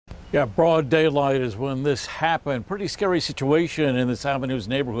Yeah, broad daylight is when this happened. Pretty scary situation in this Avenues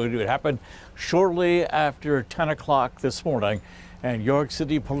neighborhood. It happened shortly after 10 o'clock this morning, and York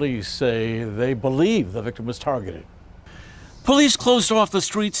City police say they believe the victim was targeted. Police closed off the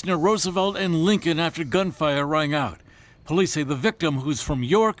streets near Roosevelt and Lincoln after gunfire rang out. Police say the victim, who's from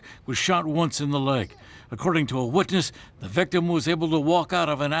York, was shot once in the leg. According to a witness, the victim was able to walk out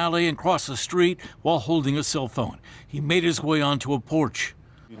of an alley and cross the street while holding a cell phone. He made his way onto a porch.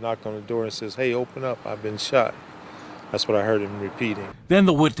 He knocked on the door and says, "Hey, open up, I've been shot." That's what I heard him repeating. Then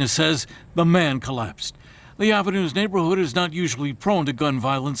the witness says the man collapsed. The Avenues neighborhood is not usually prone to gun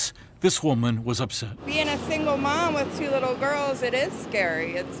violence. This woman was upset. Being a single mom with two little girls, it is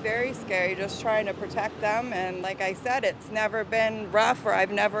scary. It's very scary just trying to protect them. And like I said, it's never been rough or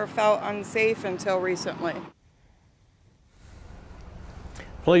I've never felt unsafe until recently.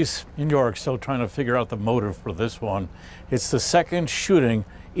 Police in York still trying to figure out the motive for this one. It's the second shooting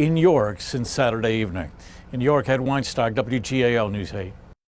in York since Saturday evening. In York, Ed Weinstock, WGAL News 8.